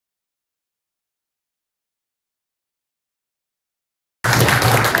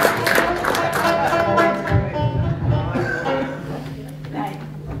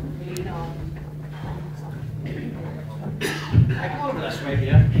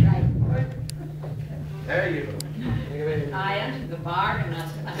There you go. I entered the bar and I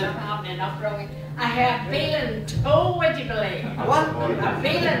never having enough rowing. I have feeling toe, would you believe? What? A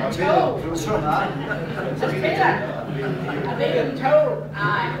feeling toe. A feeling toe.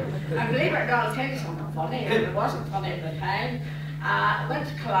 I believe it, I'll tell you something funny. It wasn't funny at the time. I went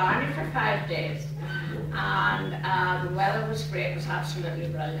to Larne for 5 days. And the weather was great, it was absolutely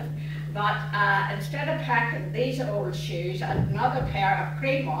brilliant. But instead of packing these old shoes and another pair of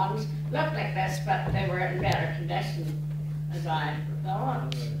cream ones, looked like this, but they were in better condition, as I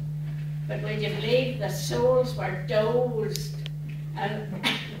thought. But would you believe the soles were dozed? And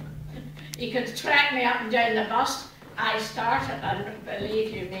you could track me up and down the bus. I started, and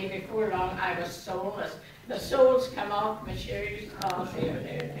believe you me, before long I was soleless. The soles come off my shoes. Oh, dear,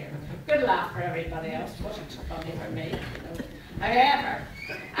 dear, dear. Good laugh for everybody else. It wasn't so funny for me. However,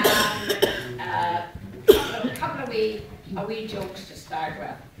 a couple of wee jokes to start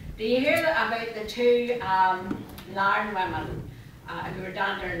with. Do you hear about the two Larne women who were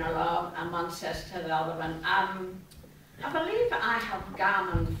down there in a log, and one says to the other one, I believe I have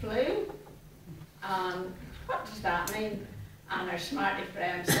gammon flu. What does that mean? And her smarty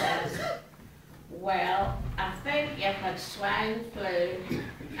friend says, well, I think you had swine flu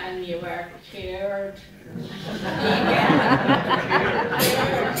and you were cured.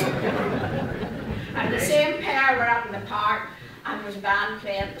 And the same pair were up in the park, and there was a band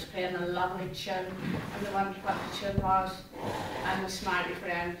playing, it was playing a lovely tune, and they wondered what the tune was, and the smarty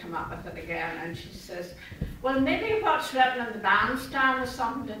friend came up with it again, and she says, well, maybe what's written in the bandstand has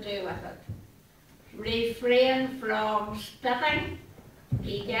something to do with it. Refrain from spitting. Do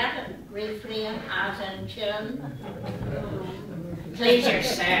you get it? Refrain as in tune. Please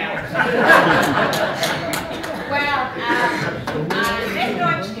yourself. Well, there's no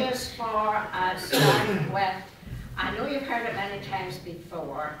excuse for starting with, I know you've heard it many times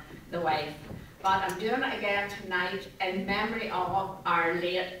before, the wife, but I'm doing it again tonight in memory of our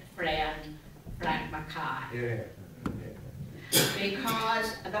late friend, Frank Mackay. Yeah.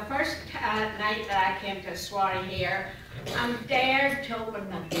 Because the first night that I came to Soiree here, and dared to open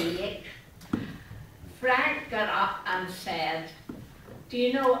my gate, Frank got up and said, do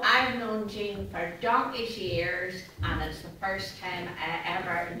you know, I've known Jean for donkey's years, and it's the first time I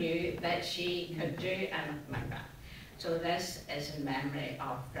ever knew that she could do anything like that. So this is in memory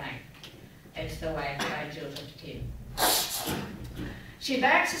of Frank. It's the wife by Joseph Kane. She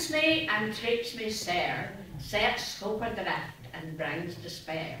vexes me and treats me sair, sets hope adrift and brings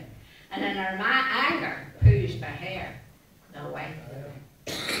despair. And in her anger, who's the hair? The wife.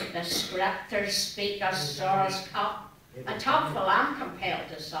 The scriptures speak of sorrow's cup, a topful I'm compelled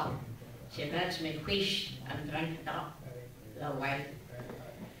to sup. She bids me wheesh and drink it up. The wife.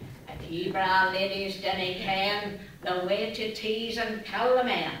 If you bra ladies dinna ken the way to tease and kill the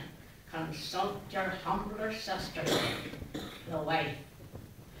men, consult your humbler sister, the wife.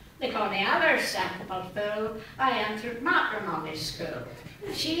 Like on the other simple fool, I entered matrimony school.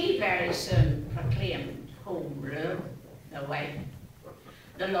 She very soon proclaimed home rule, the wife.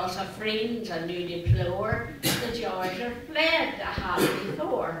 The loss of friends I knew deplore, the joys are fled I had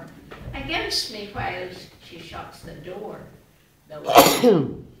before. Against me whilst she shuts the door, the wife.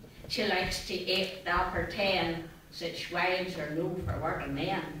 She likes to eat the upper 10, such wives are no for working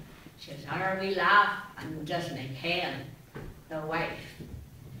men. She's our we laugh and doesn't ken, the wife.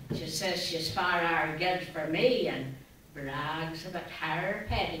 She says she's far our good for me and brags about her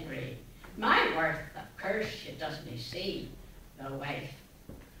pedigree. My worth, of course, she doesn't see, the wife.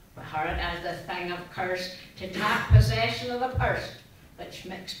 For her it is the thing of curse to take possession of the purse, which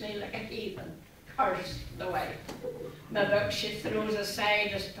makes me like a heathen. Curse, the wife. The book she throws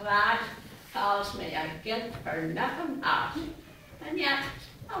aside as trash, calls me a good for nothing half. And yet,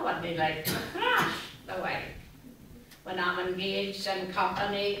 I wouldn't like to thrash, the wife. When I'm engaged in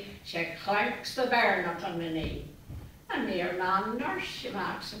company, she clanks the baronet on my knee. A mere man nurse, she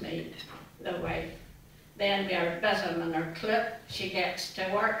marks me, the wife. Then we are busy in her clip, she gets to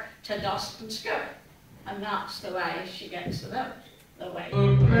work to dust and scoop. And that's the way she gets it out, the wife.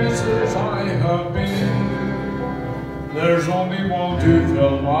 The places I have been, there's only one to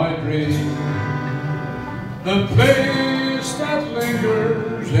fill my dream. The place that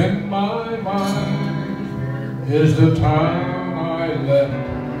lingers in my mind is the town I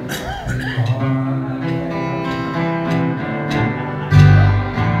left behind.